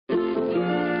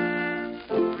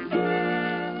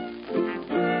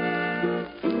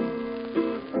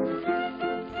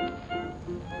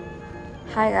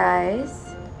Hi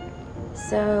guys.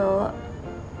 So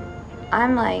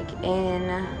I'm like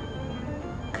in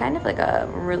kind of like a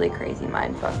really crazy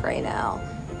mind fuck right now.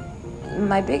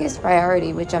 My biggest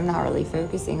priority, which I'm not really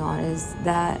focusing on, is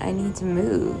that I need to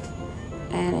move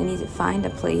and I need to find a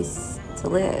place to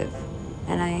live.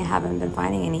 And I haven't been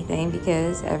finding anything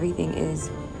because everything is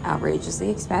outrageously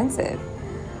expensive.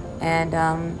 And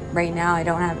right now I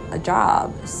don't have a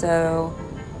job. So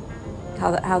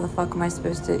how the fuck am I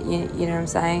supposed to, you know what I'm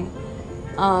saying?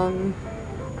 Um,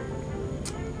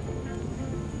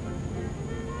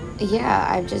 yeah,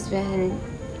 I've just been.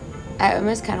 I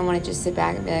almost kind of want to just sit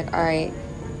back and be like, all right,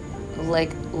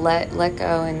 like let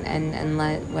go and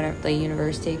let whatever the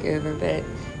universe take over. But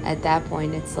at that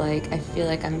point, it's like I feel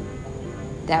like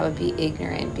that would be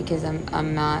ignorant because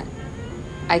I'm not.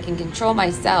 I can control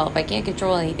myself. I can't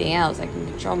control anything else. I can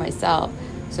control myself.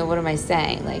 So what am I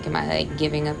saying? Like, am I like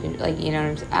giving up? Like, you know what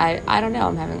I'm saying? I don't know.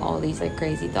 I'm having all these like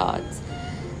crazy thoughts.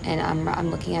 And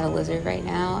I'm looking at a lizard right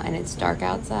now, and it's dark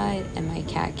outside, and my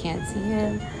cat can't see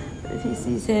him. But if he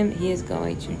sees him, he is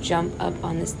going to jump up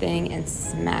on this thing and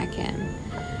smack him.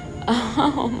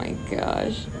 Oh my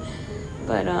gosh.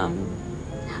 But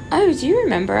oh, do you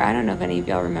remember? I don't know if any of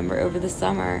y'all remember over the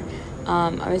summer.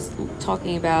 I was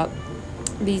talking about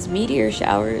these meteor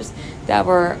showers that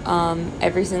were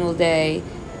every single day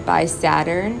by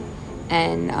Saturn,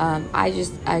 and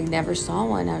I never saw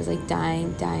one. I was like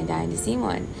dying to see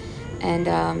one. And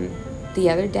the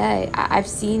other day I've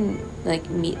seen like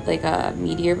a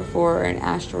meteor before, or an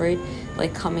asteroid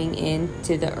like coming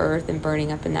into the earth and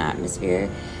burning up in the atmosphere,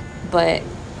 but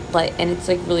like, and it's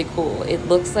like really cool. It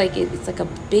looks like it's like a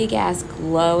big ass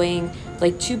glowing,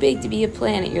 like too big to be a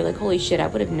planet. You're like, holy shit, I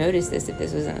would have noticed this if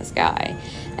this was in the sky.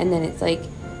 And then it's like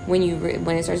when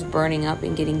when it starts burning up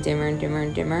and getting dimmer and dimmer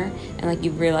and dimmer, and like you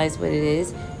realize what it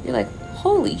is, you're like,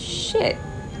 holy shit,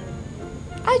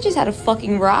 I just had a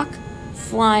fucking rock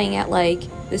flying at like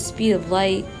the speed of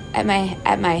light at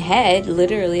my head,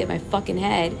 literally at my fucking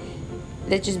head,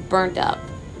 that just burnt up.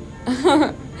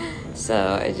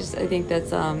 So I think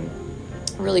that's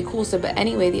really cool. So but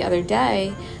anyway, the other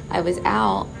day I was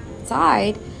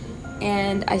outside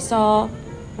and I saw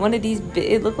one of these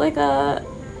it looked like a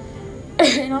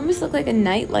it almost looked like a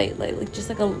night light, like just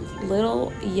like a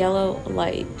little yellow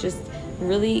light, just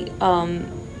really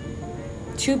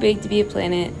too big to be a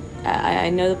planet.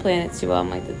 I know the planets too well. I'm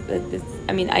like, this,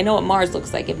 I mean, I know what Mars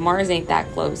looks like. If Mars ain't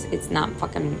that close, it's not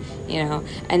fucking, you know.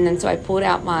 And then so I pulled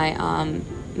out my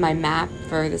map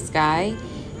for the sky,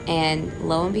 and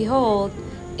lo and behold,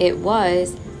 it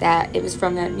was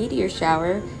from that meteor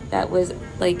shower that was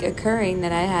like occurring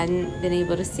that I hadn't been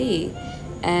able to see.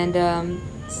 And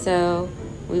so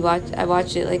I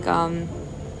watched it like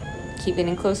keep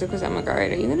getting closer because I'm like, all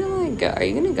right, are you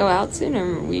gonna go out soon,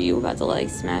 or were you about to like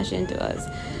smash into us?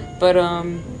 But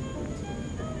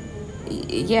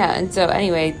yeah. And so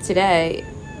anyway, today,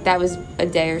 that was a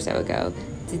day or so ago.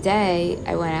 Today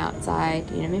I went outside,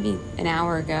 maybe an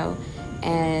hour ago,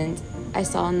 and I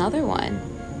saw another one,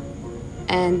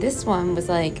 and this one was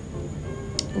like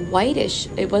whitish.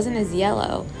 It wasn't as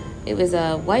yellow. It was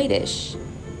a whitish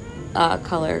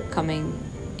color coming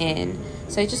in.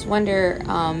 So I just wonder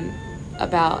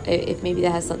about if maybe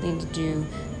that has something to do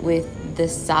with the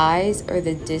size or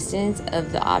the distance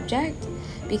of the object,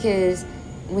 because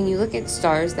when you look at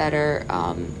stars that are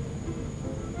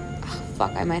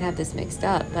I might have this mixed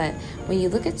up, but when you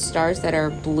look at stars that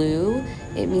are blue,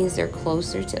 it means they're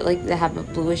closer to, like, they have a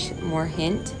bluish more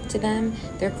hint to them,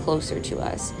 they're closer to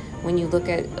us. When you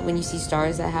see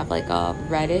stars that have like a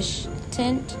reddish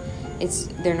tint,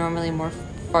 they're normally more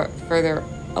further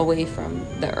away from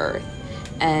the earth.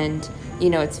 And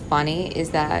it's funny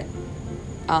is that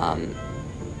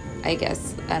I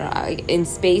guess, I don't know, in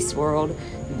space world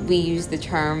we use the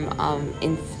term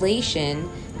inflation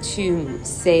to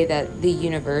say that the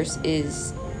universe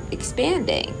is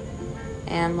expanding.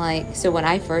 And I'm like, so when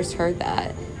I first heard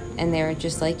that, and they were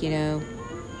just like,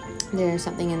 there's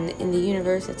something in the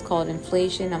universe that's called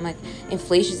inflation. I'm like,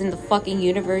 inflation's in the fucking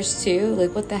universe too?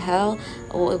 Like, what the hell?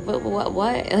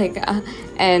 What? Like,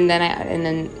 and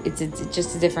then it's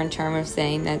just a different term of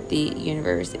saying that the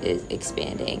universe is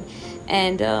expanding,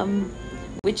 and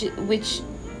which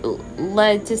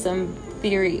led to some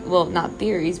theory. Well, not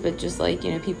theories, but just like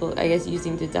people, I guess,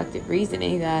 using deductive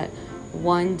reasoning that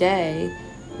one day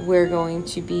we're going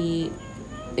to be.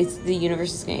 The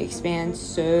universe is going to expand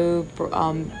so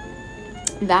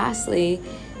vastly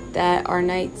that our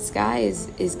night sky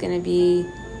is going to be,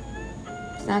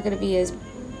 it's not going to be as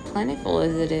plentiful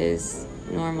as it is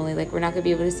normally. Like, we're not going to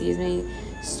be able to see as many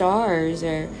stars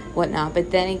or whatnot.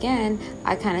 But then again,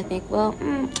 I kind of think, well,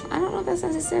 I don't know if that's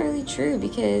necessarily true,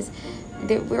 because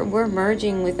we're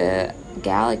merging with a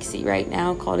galaxy right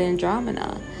now called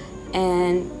Andromeda.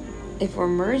 And if we're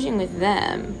merging with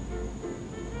them,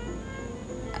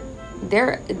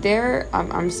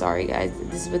 I'm sorry, guys,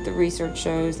 this is what the research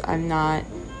shows. I'm not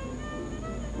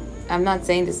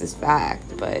saying this is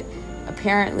fact, but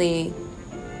apparently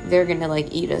they're gonna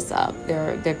like eat us up.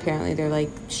 They're like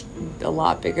a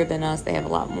lot bigger than us. They have a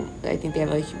lot more. I think they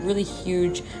have a really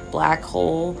huge black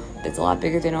hole that's a lot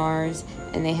bigger than ours,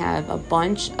 and they have a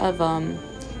bunch of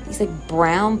these like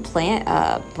brown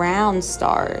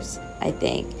stars, I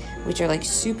think, which are like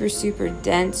super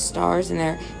dense stars,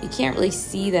 and you can't really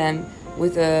see them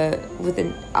with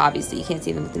an obviously you can't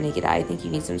see them with the naked eye. I think you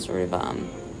need some sort of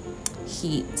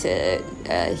heat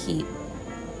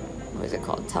what is it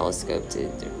called, telescope to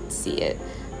see it.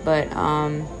 But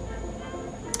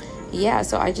yeah,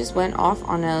 so I just went off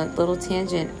on a little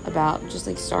tangent about just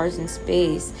like stars in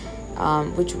space,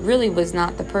 which really was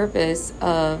not the purpose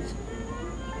of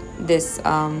this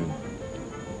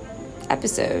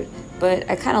episode, but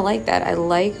I kind of like that. I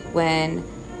like when,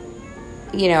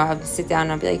 I would sit down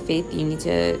and I'd be like, Faith, you need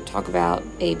to talk about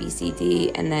A, B, C,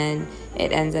 D, and then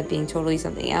it ends up being totally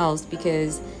something else,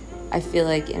 because I feel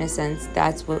like, in a sense,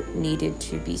 that's what needed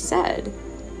to be said.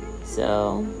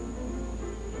 So,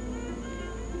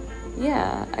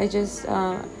 yeah, I just,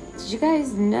 did you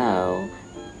guys know,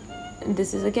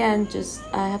 this is, again, just,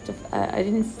 I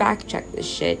didn't fact check this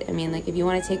shit. I mean, like, if you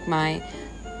want to take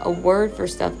a word for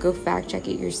stuff, go fact check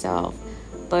it yourself.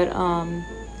 But,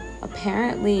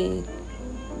 apparently,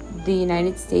 the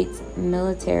United States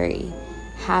military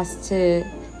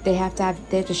they have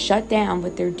to shut down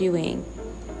what they're doing,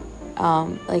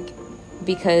 like,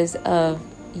 because of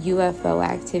UFO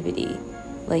activity,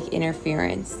 like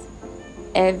interference,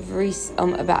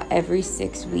 about every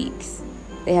 6 weeks.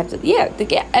 They have to,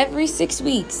 every 6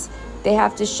 weeks they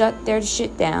have to shut their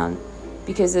shit down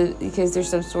because there's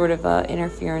some sort of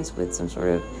interference with some sort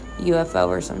of UFO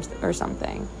or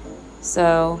something.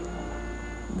 So,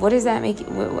 what does that make?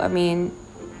 I mean,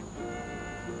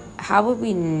 how would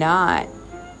we not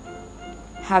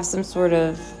have some sort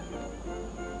of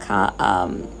I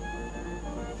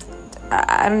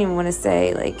don't even want to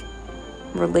say like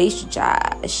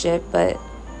relationship, but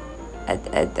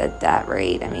at that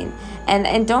rate, I mean,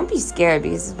 and don't be scared,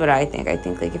 because this is what I think. I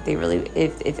think like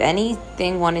if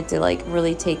anything wanted to like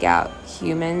really take out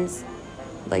humans,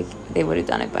 like they would have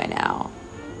done it by now.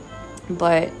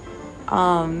 But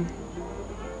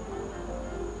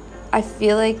I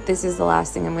feel like this is the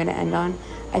last thing I'm going to end on.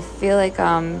 I feel like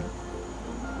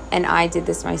and I did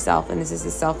this myself, and this is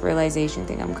the self-realization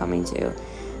thing I'm coming to.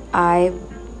 I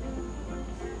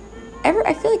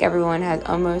feel like everyone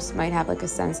might have like a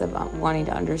sense of wanting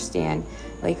to understand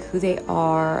like who they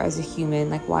are as a human,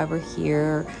 like why we're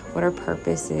here, what our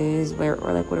purpose is, or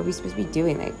like what are we supposed to be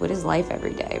doing, like what is life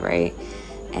every day, right?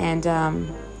 And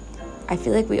I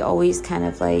feel like we always kind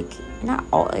of like, not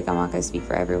all, like I'm not going to speak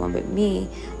for everyone, but me,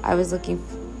 I was looking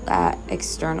at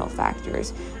external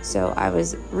factors. So I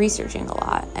was researching a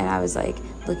lot, and I was like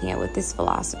looking at what this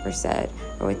philosopher said,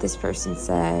 or what this person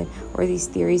said, or these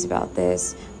theories about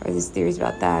this, or these theories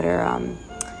about that, or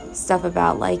stuff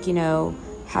about like,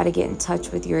 how to get in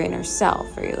touch with your inner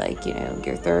self, or like,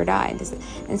 your third eye.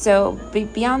 And so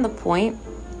beyond the point,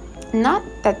 not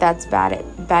that that's bad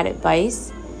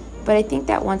advice, but I think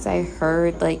that once I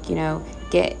heard like,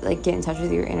 get in touch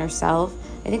with your inner self,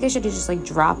 I think I should have just like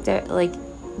dropped it, like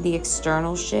the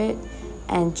external shit,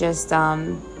 and just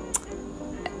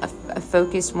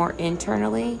focused more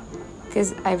internally,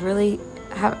 because I really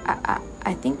have,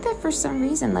 I think that for some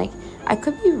reason, like, I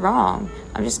could be wrong,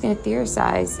 I'm just going to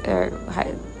theorize, or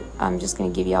I'm just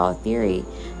going to give y'all a theory.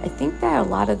 I think that a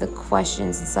lot of the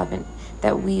questions and stuff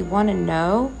that we want to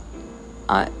know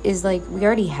is like, we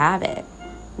already have it,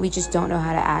 we just don't know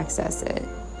how to access it.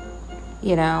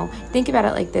 Think about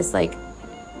it like this, like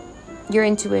your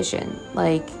intuition,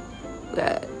 like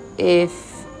if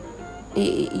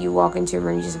you walk into a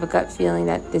room, you just have a gut feeling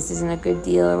that this isn't a good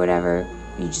deal or whatever,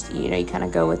 you just you kind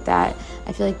of go with that.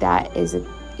 I feel like that is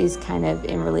kind of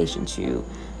in relation to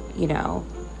you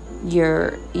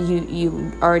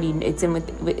already,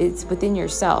 it's within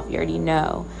yourself, you already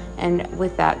know. And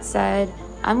with that said,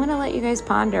 I'm gonna let you guys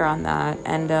ponder on that,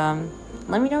 and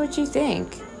let me know what you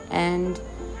think. And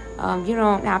you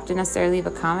don't have to necessarily leave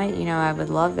a comment, I would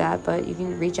love that, but you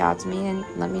can reach out to me and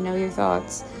let me know your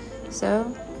thoughts.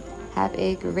 So have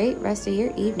a great rest of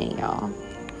your evening, y'all.